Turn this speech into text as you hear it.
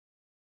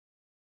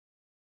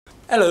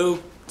Hello,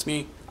 it's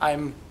me.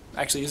 I'm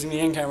actually using the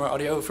in-camera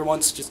audio for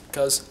once, just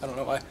because, I don't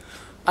know why.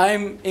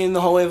 I'm in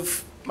the hallway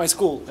of my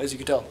school, as you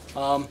can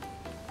tell.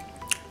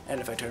 And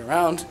if I turn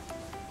around,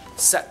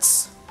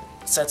 sets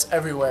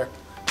everywhere.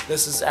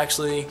 This is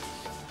actually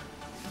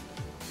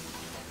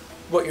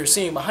what you're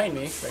seeing behind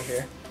me, right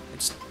here. I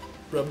just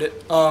rubbed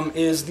it.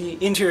 Is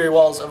the interior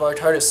walls of our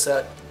TARDIS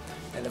set.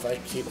 And if I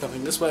keep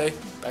coming this way,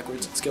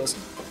 backwards it skills,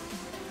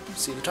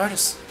 see the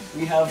TARDIS.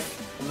 We have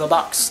the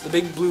box, the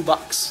big blue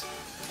box.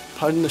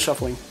 Pardon the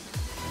shuffling.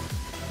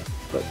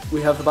 But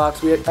we have the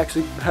box. We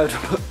actually had to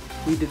put,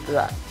 we did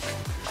that.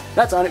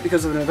 That's on it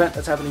because of an event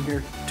that's happening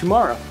here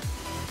tomorrow.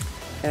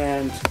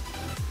 And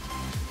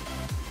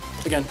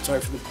again,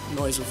 sorry for the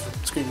noise of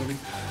the screen moving.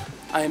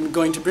 I'm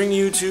going to bring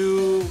you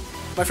to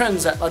my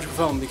friends at Logical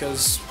Foam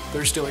because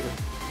they're still here.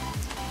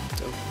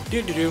 So,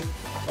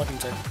 welcome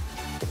inside.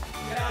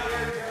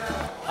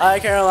 Hi,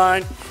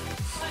 Caroline.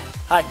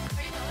 Hi.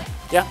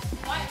 Yeah.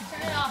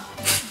 Turn it off.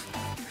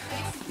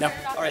 No.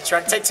 Alright,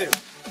 Shark, take two.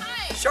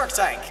 Hi. Shark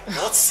Tank.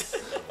 What?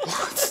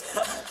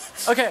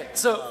 Okay,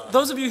 so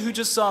those of you who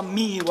just saw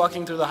me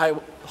walking through the highway.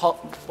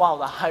 Hallway.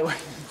 The highway.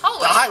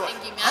 I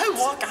think you meant. I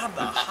walk on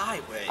the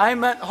highway. I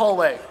meant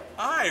hallway.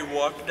 I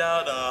walk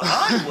down a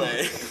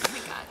highway. Oh my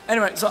god.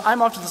 Anyway, so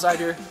I'm off to the side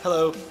here.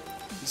 Hello.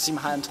 You see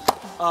my hand.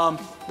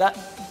 That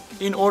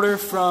in order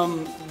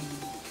from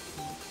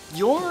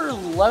your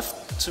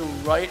left to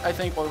right, I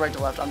think, or right to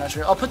left, I'm not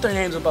sure. I'll put their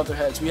names above their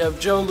heads. We have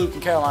Joe, Luke,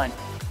 and Caroline.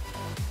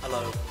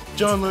 Hello.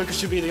 Joe and Luke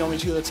should be the only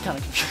two that's kind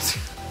of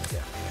confusing.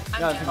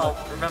 Yeah. I'm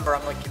Oh, remember,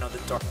 I'm like, the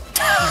dark.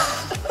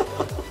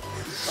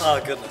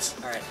 Oh, goodness.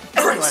 Alright.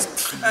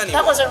 Anyway.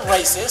 That wasn't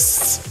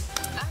racist.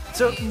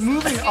 So,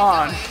 moving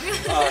on.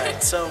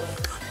 Alright, so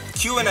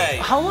Q&A.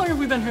 How long have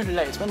we been here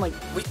today? It's been like...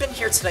 We've been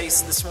here today,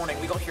 this morning.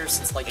 We got here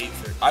since like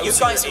 8:30. You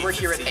guys were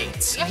here at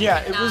 8. Yeah,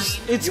 it was...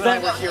 It's You and I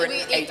been... were here at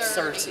Maybe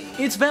 8:30.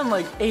 It's been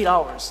like 8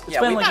 hours. It's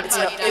Yeah, been we, like...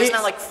 it's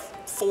now like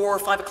 4 or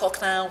 5 o'clock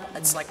now.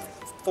 It's like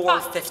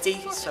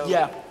 4:50, so...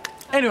 Yeah.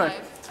 Anyway,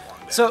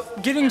 so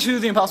getting to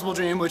The Impossible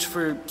Dream, which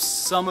for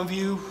some of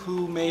you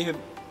who may have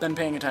been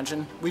paying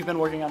attention, we've been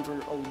working on for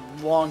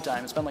a long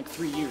time. It's been like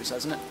 3 years,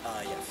 hasn't it?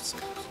 Yeah, so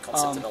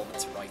concept development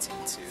to writing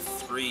to...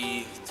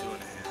 3, 2.5.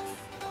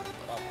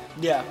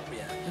 Yeah.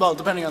 Yeah. Well,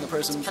 depending on the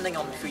person. Depending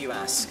on who you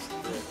ask.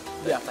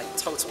 Yeah. Like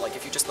total, like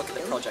if you just look at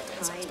the project,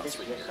 I think it's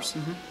about 3 years.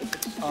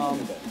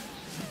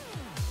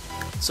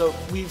 So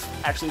we've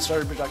actually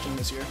started production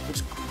this year, which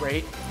is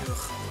great.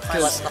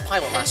 The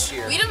pilot last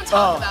year. We don't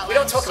talk about We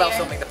don't talk about last year.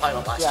 filming the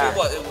pilot last Yeah.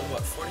 year. It was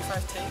what,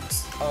 45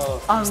 takes? It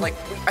was like,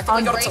 I think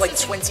we got up to like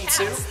Braces and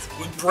 22. cast.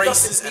 With We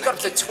braces got up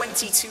to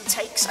 22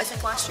 takes, I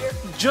think, last year.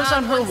 Just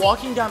on her Lindsay.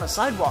 walking down a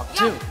sidewalk, Yeah.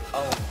 too.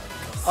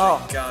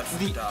 Oh, God,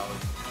 for the- Dolly.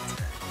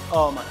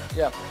 Oh my,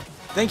 yeah.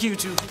 Thank you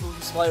to people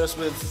who supplied us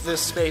with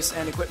this space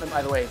and equipment,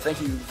 by the way. Thank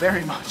you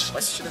very much.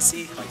 West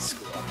Genesee High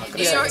School. I'm not gonna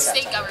New say York that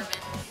State time. government.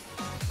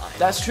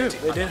 That's true.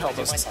 They did help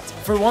us.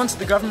 For once,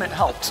 the government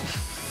helped.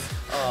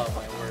 Oh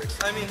my word.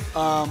 I mean,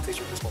 Please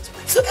your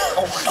responsibility.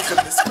 oh my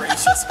goodness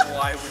gracious,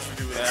 why would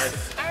you do that?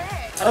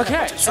 Alright.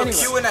 Okay, So anyway.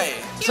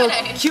 Q&A. So,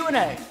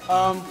 Q&A.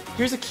 Q&A.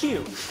 Here's a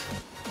Q.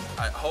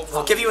 Hopefully,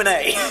 I'll give you an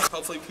A.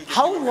 hopefully we can give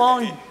How you an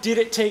long A. did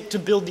it take to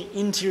build the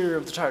interior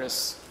of the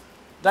TARDIS?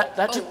 That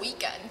A took...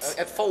 weekend.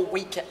 A full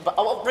weekend. But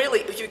well, really,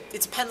 it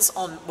depends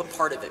on what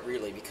part of it,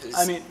 really, because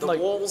I mean, the like,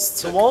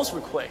 walls the took... walls were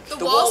quick.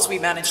 The walls we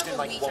managed in took a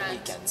like 1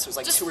 weekend, so it was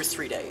like Just- 2 or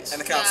 3 days.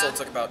 And the console Yeah.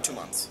 took about 2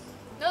 months.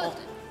 No,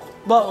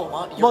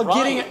 You're right.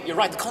 getting it... You're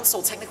right. The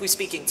console, technically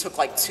speaking, took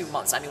like 2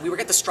 months. I mean, we were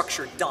get the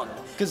structure done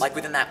 'Cause- like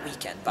within that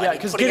weekend. But Yeah, I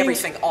mean, 'cause putting getting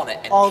everything on it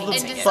and all the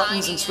painting it.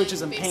 buttons and designing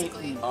switches it, and paint.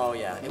 basically. Oh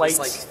yeah, it lights.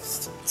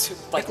 was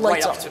like lights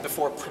right up up. to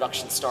before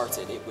production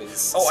started. It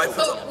was. Oh,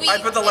 But I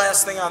put the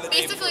last thing on the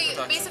day before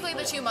production. basically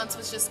the 2 months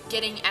was just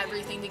getting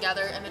everything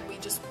together, and then we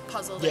just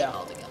puzzled Yeah. it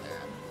all together.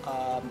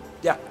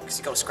 Yeah. Because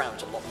you got to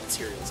scrounge a lot of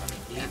materials.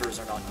 I mean, levers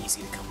are not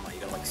easy to come by.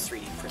 You got to like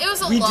 3D print. It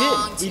was a We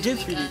long did. We 2 did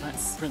 3D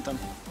weekends. print them.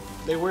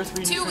 They were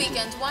 3D 2 printed.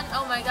 weekends. One,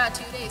 oh my god,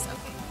 2 days.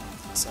 Okay.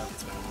 So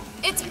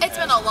It's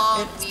been a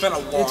long It's week. been a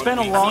long It's been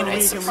a week. long I mean,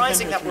 it's week and we've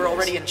surprising been that here we're 3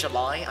 already days. in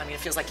July. I mean, it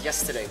feels like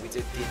yesterday we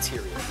did the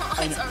interior.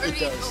 It's know,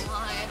 already it does.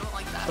 July. I don't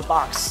like that. The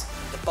box.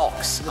 The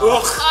box.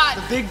 God.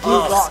 The big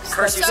blue box.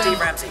 Curse you, So, Steve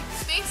Ramsey.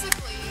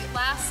 basically,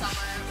 last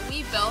summer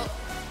we built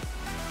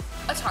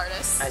a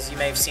TARDIS, As you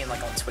may have seen,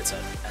 like on Twitter.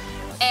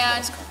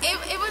 and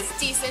it was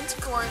decent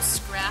for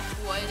scrap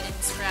wood and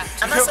scrap.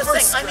 And that's the For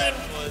thing. I scrap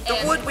mean, the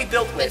and wood we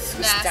built with this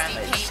was nasty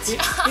damaged.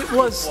 paint. It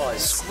was,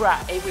 was.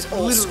 scrap. It was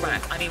all Literally.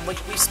 scrap. I mean, we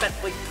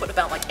put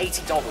about like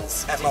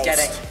 $80 At into most.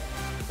 getting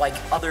like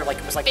other like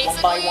it was like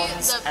 1x1s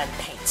Basically, and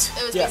paint.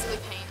 It was Yeah. basically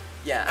paint.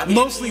 Yeah, I We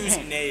mean, Mostly used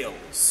paint.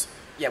 nails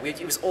yeah,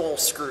 it was all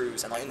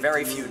screws and like And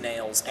very glue. few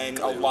nails and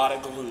a glue. lot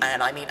of glue.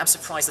 And I mean, I'm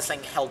surprised the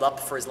thing held up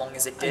for as long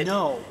as it did.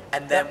 know.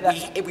 And then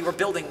That- we were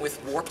building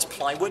with warped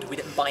plywood. We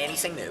didn't buy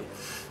anything new.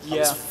 It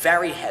was Yeah.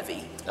 very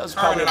heavy. That was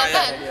Carmen probably a and, I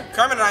bad then- idea.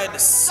 Carmen and I had to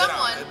sit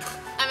Someone, on it.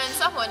 and then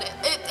someone,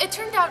 it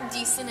turned out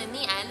decent in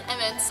the end, and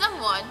then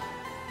someone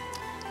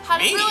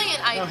had a Me? brilliant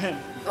No, idea. him.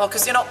 Well,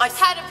 because you know, I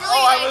Had a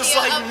brilliant I was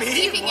idea like, of me?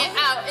 keeping it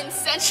What? out in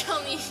central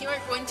New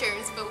York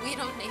winters, but we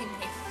don't name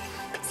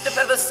names.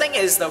 the thing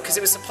is though, because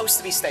it was supposed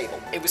to be stable.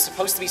 It was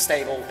supposed to be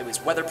stable. It was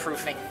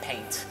weatherproofing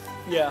paint.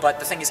 Yeah. But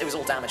the thing is, it was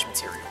all damaged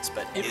materials.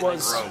 But It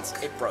was-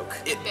 broke. It broke.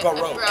 It It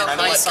baroque. broke. Kind of And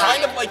like, I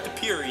kind of like the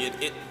period.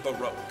 It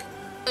baroque.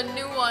 The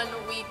new one,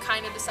 we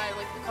kind of decided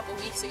like a couple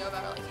weeks ago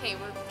about like, hey,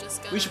 we're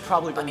just gonna. We should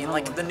probably I bring mean, another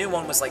like one. the new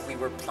one was like we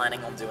were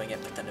planning on doing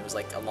it, but then it was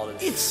like a lot of.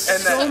 It's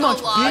And so then- much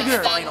A lot.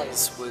 bigger.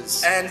 Finals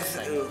was. And the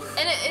thing.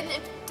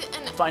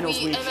 And Finals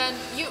week. And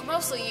then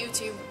mostly you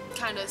two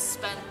kind of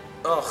spent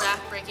Ugh.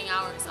 breaking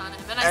hours on it.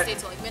 And then I And- stayed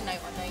till like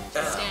midnight one day,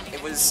 just standing.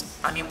 It was.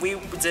 I mean, we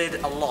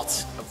did a lot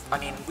of. I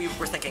mean, we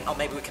were thinking, oh,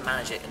 maybe we can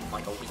manage it in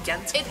like a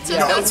weekend. It took You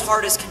know, us- as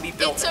hard as can be It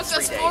built took in 3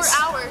 us days. 4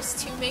 hours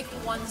to make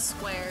one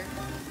square,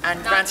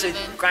 And not granted,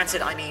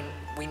 even. I mean,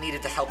 we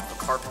needed the help of a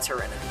carpenter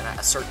and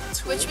a certain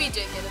tool. which we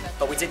did get eventually.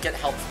 But we did get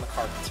help from a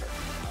carpenter,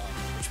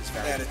 which was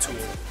very. And a tool.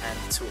 And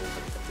the tool,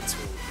 the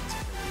tool.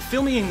 was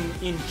Filming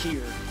in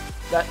here,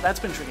 that's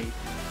been tricky,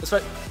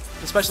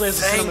 especially as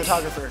a Thank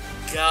cinematographer.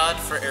 God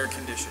for air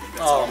conditioning.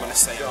 That's all I'm gonna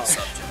say on the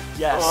subject.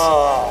 Yes.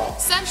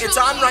 Central It's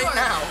on New right York,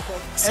 now.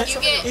 And You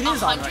get it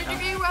is on 100 right now.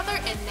 degree weather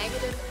and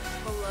negative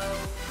below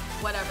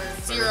whatever,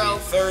 zero.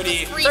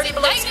 30. Freezing. 30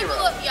 below Negative zero.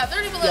 below, yeah,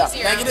 30 below Yeah.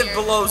 zero. Negative here.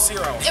 below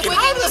zero. If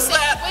How does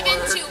that within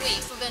work? 2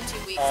 weeks, within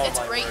 2 weeks. Oh, It's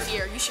my right word.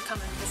 here. You should come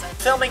and visit.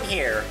 Filming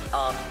here,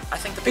 I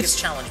think the biggest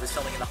challenge with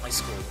filming in the high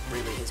school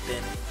really has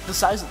been The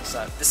size of the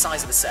set. the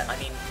size of the set. I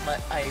mean,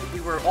 we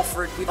were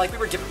offered, we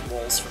were given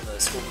walls from the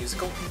school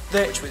musical,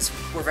 They- which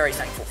we're very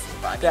thankful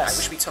for. But I mean, Yes. I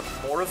wish we took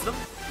more of them.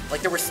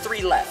 Like there were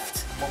 3 left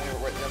when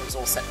it was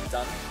all said and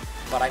done.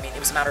 But I mean, it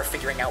was a matter of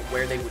figuring out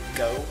where they would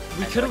go.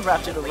 We and, could have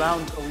like, wrapped it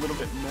around a little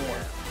bit more.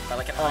 But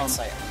like in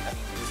hindsight, I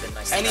mean, it would have been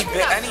nice. to Any have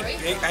Turned out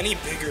great. any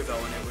bigger though,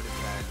 and it would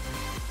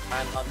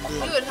have un- You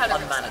would have had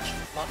it unmanageable.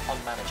 Not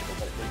unmanageable,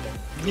 but it would have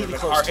been. Really been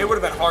close hard. to It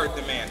would have been hard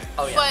to manage.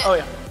 Oh yeah. But Oh,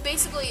 yeah.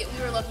 basically,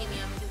 we were lucky in the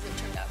end because it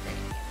turned out great.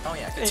 Oh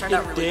yeah. It It, turned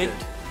out it really did,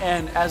 good.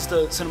 and as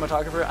the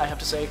cinematographer, I have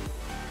to say,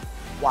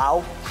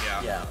 wow.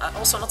 Yeah. Yeah.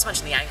 Also, not to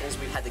mention the angles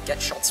we've had to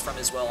get shots from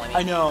as well. I mean,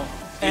 I know,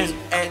 and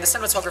I mean, the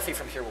cinematography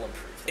from here will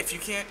improve. If you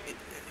can't,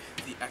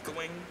 the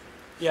echoing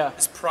yeah,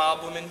 is a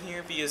problem in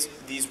here because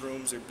these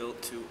rooms are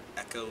built to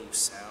echo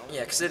sound.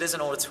 Yeah, because it is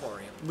an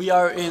auditorium. we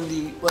are in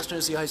the West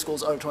Tennessee High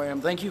School's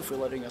auditorium. Thank you for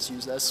letting us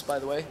use this, by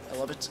the way. I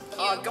love it.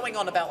 Going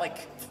on about like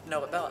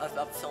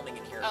about filming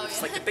in here. Oh, It's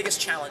yeah. like the biggest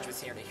challenge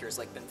with here has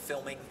like been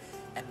filming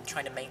and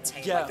trying to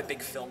maintain Yeah. like the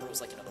big film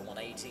rules, like the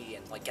 180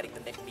 and like getting the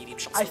medium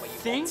shots I the way you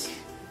think want.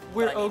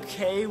 we're But I mean-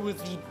 okay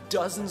with the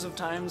dozens of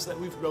times that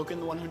we've broken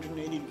the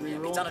 180 degree Yeah,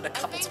 rule. we've done it a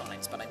couple think-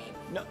 times, but I mean,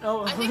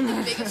 No, I think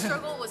the biggest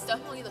struggle was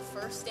definitely the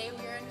first day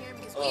we were in here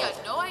because we Oh. had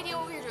no idea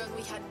what we were doing.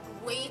 We had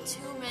way too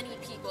many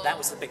people. that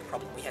was the big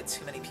problem. We had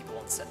too many people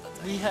on set that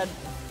day. we had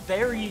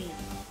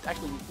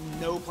actually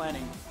no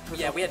planning. for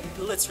Yeah, the- we had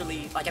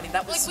literally like I mean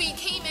that was like we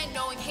came in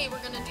knowing, hey, we're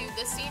gonna do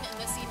this scene and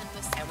this scene and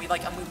this scene. and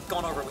we've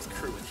gone over with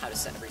crew with how to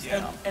set everything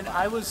And, up. and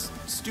I was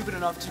stupid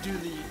enough to do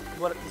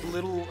what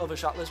little of a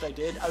shot list I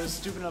did. I was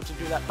stupid enough to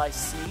do that by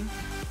scene,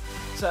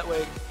 so that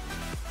way.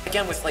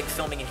 Again, with like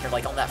filming in here,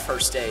 like on that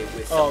first day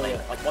with Oh, filming,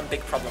 yeah. like one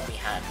big problem we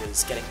had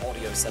was getting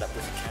audio set up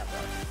with the camera.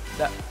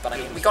 That But I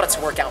mean, we got it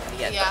to work out in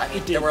the end. Yeah. But, I mean,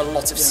 It did. there were a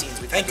lot of Yeah. scenes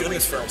we Thank had to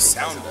goodness for refilm because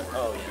of soundboard. it.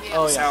 Oh yeah.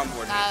 Oh, yeah.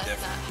 Soundboard That- made a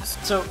difference.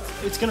 so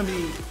it's gonna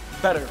be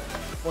better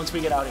once we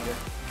get out of here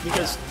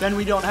because then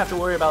we don't have to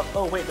worry about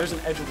there's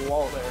an edge of the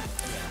wall there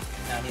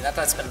Yeah. I mean,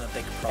 that's been a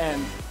big problem.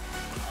 and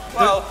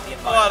Well, the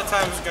a lot of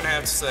times you're gonna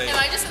have to say Am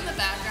I just in the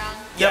background?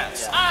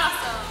 yes.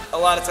 Awesome. A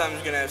lot of times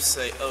you're gonna have to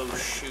say, "Oh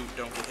shoot,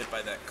 don't get hit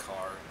by that car.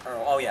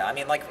 oh yeah. I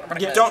mean, like we're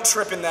not Yeah. gonna, Don't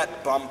trip in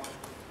that bump.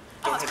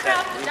 Don't Oh hit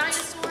crap, that the root."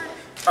 dinosaur.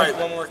 All right,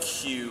 one more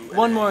cue.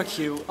 one more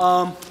cue.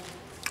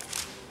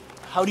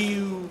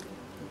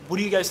 What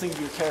do you guys think of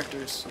your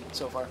characters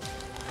so far?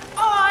 Oh,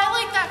 I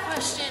like that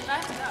question. I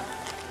have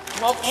to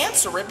go. Well,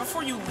 answer it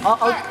before you I'll,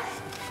 Alright.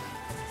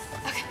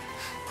 Okay.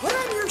 put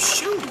on your Where's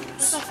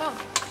shoes. my phone?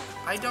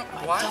 I don't.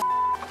 What?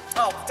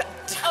 Oh,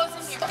 Oh,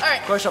 it's in here.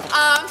 Alright. Go shuffle.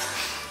 I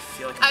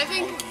feel like I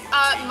think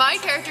my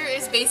character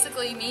is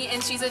basically me,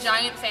 and she's a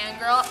giant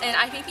fangirl, and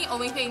I think the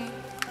only thing...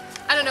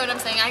 I don't know what I'm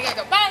saying. I gotta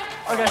go. Bye!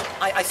 Okay.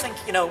 I think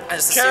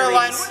as the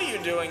Caroline, series what are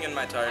you doing in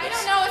my TARDIS? I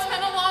don't know. It's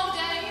been a long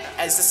day.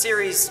 as the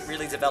series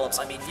really develops,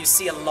 I mean, you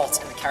see a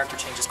lot in the character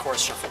changes.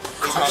 Chorus shuffle.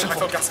 My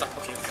phone got stuck.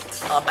 Okay.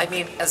 I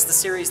mean, as the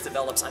series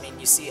develops, I mean,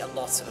 you see a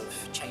lot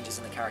of changes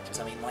in the characters.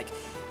 I mean, like,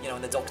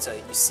 in the Doctor,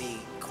 you see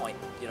quite,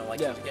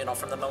 Yeah.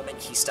 from the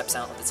moment he steps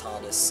out of the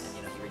TARDIS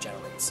and, he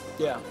regenerates.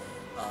 Yeah,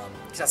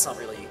 Because that's not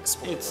really a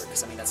spoiler, It's-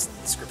 because, I mean, that's in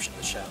the description of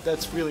the show.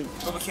 that's really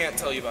But we can't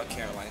tell you about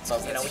Caroline. So,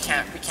 we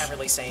can't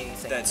really say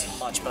anything That's too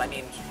much, but I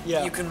mean,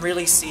 Yeah. you can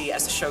really see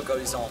as the show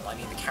goes on, I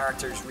mean, the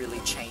characters really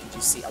change.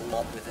 You see a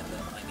lot within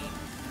them. I mean,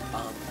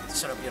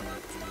 sort of,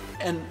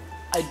 and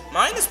I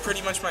Mine is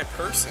pretty much my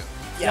person.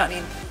 yeah, I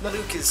mean,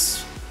 Luke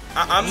is,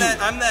 I'm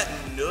that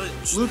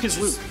nudge. Luke is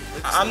Luke.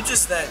 I'm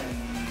just that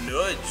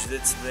nudge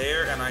that's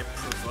there, and I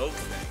provoke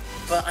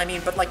things. But I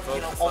mean, but like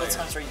Provoke the all the fire.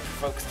 times where you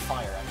provoke the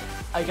fire.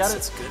 I mean,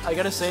 it's good. I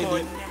gotta say,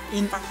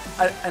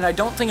 and I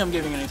don't think I'm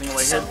giving anything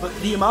away here, but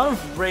the amount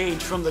of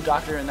rage from the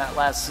Doctor in that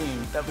last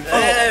scene that we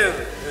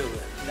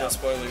No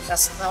spoilers.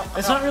 That's not.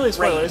 It's not really a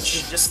spoiler, it's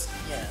Rage, just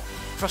yeah.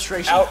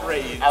 frustration,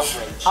 Outrage.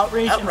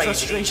 Outrage. and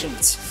frustration.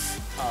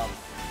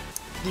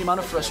 The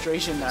amount of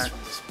frustration there.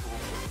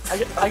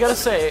 I gotta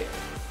say,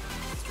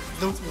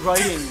 the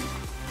writing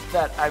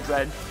that I've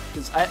read,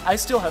 because I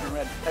still haven't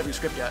read every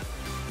script yet.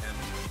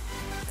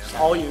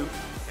 All you,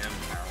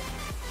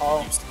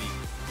 all, Used to be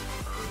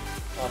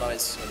Well, no, it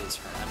is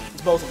her. I mean,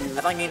 it's both of you.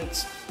 I mean,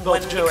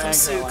 both when Joe it comes and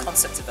to Caroline.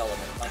 concept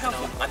development,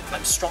 like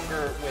I'm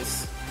stronger with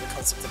the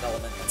concept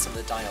development and some of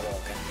the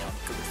dialogue, and I'm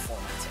good with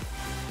formatting.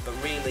 But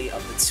really,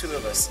 of the two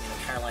of us,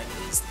 Caroline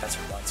is the better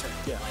writer.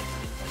 Yeah.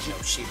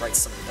 Like, she writes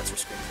some of the better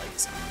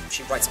screenplays.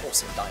 She writes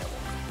awesome dialogue.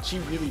 She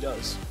really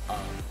does.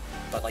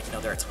 But like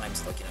there are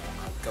times like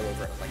I'll go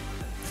over it like,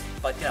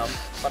 but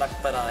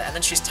and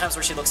then she's times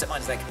where she looks at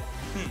mine and is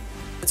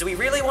like, do we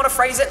really want to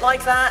phrase it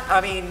like that? I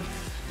mean,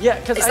 Yeah,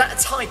 because is that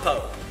a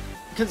typo?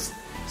 because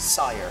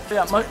Sire.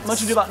 yeah,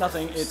 much ado about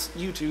nothing. It's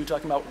you two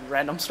talking about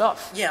random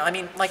stuff. Yeah, I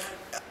mean, like,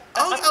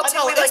 I'll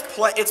tell you,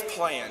 like, it's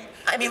planned.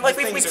 I mean, like,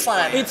 we Things are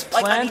planned. It's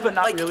Like, planned, I mean, but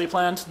not like, really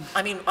planned.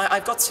 I mean,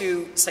 I've got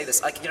to say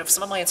this. Like,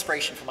 some of my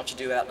inspiration for Much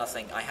Ado About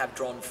Nothing, I have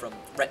drawn from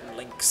Rhett and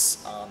Link's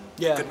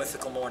Yeah. Good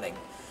Mythical Morning.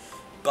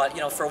 But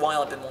for a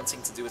while, I've been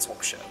wanting to do a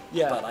talk show.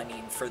 Yeah. But I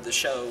mean, for the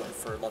show and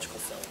for logical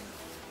film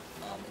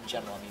in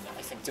general, I mean,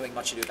 I think doing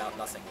Much Ado About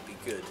Nothing would be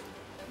good.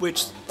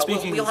 Which, But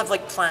speaking, we'll have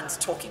like planned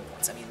talking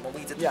points. I mean, when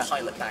we did the Yeah.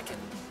 pilot back in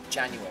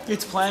January,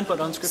 it's planned but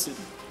unscripted.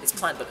 it's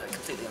planned but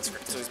completely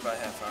unscripted. So it's about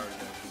half hour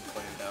to be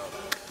planned out.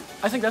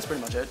 I think that's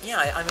pretty much it. Yeah,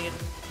 I mean,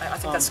 I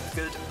think that's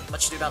good.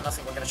 Much Ado About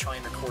Nothing. We're going to try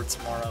and record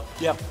tomorrow.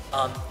 Yep.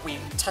 We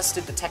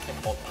tested the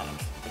Technic-Mod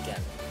pack again.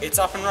 It's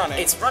up and running.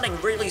 It's running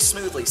really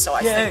smoothly, so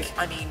I Yay. think,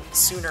 I mean,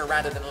 sooner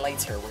rather than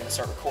later, we're going to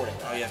start recording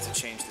that. Oh, you have to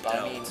change the But I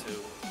dial mean- to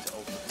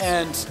open.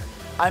 And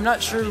I'm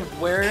not sure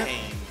where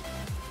Pain.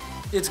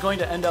 it's going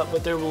to end up,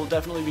 but there will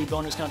definitely be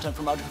bonus content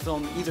from Logical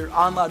Film, either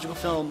on Logical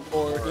Film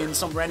or in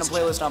some random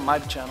playlist on my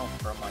channel.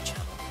 Or on my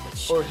channel,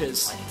 which Or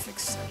his. I need to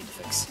fix.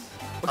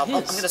 Or I'm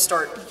his. going to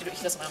start. He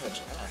doesn't have a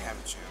channel. I have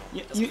a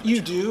channel, You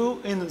do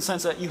in the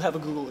sense that you have a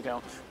Google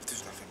account. but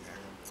there's nothing there.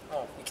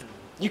 Oh, we can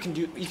You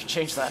can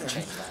change that.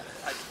 change that.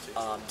 I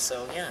can change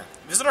So yeah.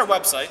 Visit our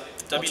website,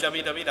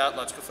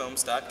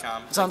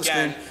 www.logicalfilms.com. It's on the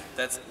Again, screen.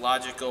 that's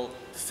Logical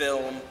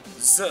Films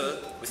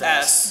With an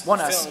S.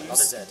 One S. Not a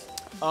Z.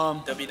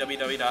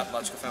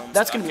 www.logicalfilms.com.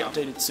 That's going to be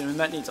updated soon.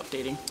 That needs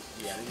updating.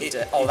 Yeah, we need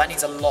to, that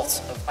needs a lot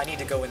of. I need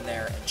to go in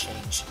there and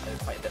change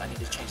quite a bit. I need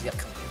to change the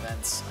upcoming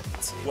events. I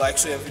need to. We'll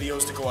actually have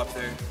videos to go up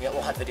there. Yeah,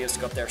 we'll have videos to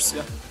go up there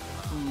soon.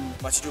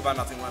 Much Ado About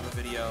Nothing will have a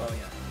video. Oh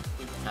yeah.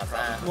 We will Have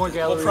probably that. put More this-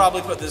 gallery. We'll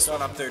probably put this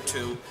one up there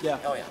too. Yeah.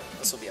 Oh yeah.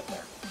 This will be up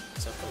there.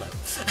 So hello.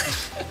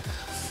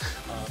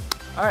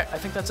 All right. I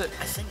think that's it.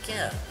 I think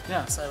yeah.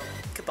 Yeah. So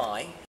goodbye.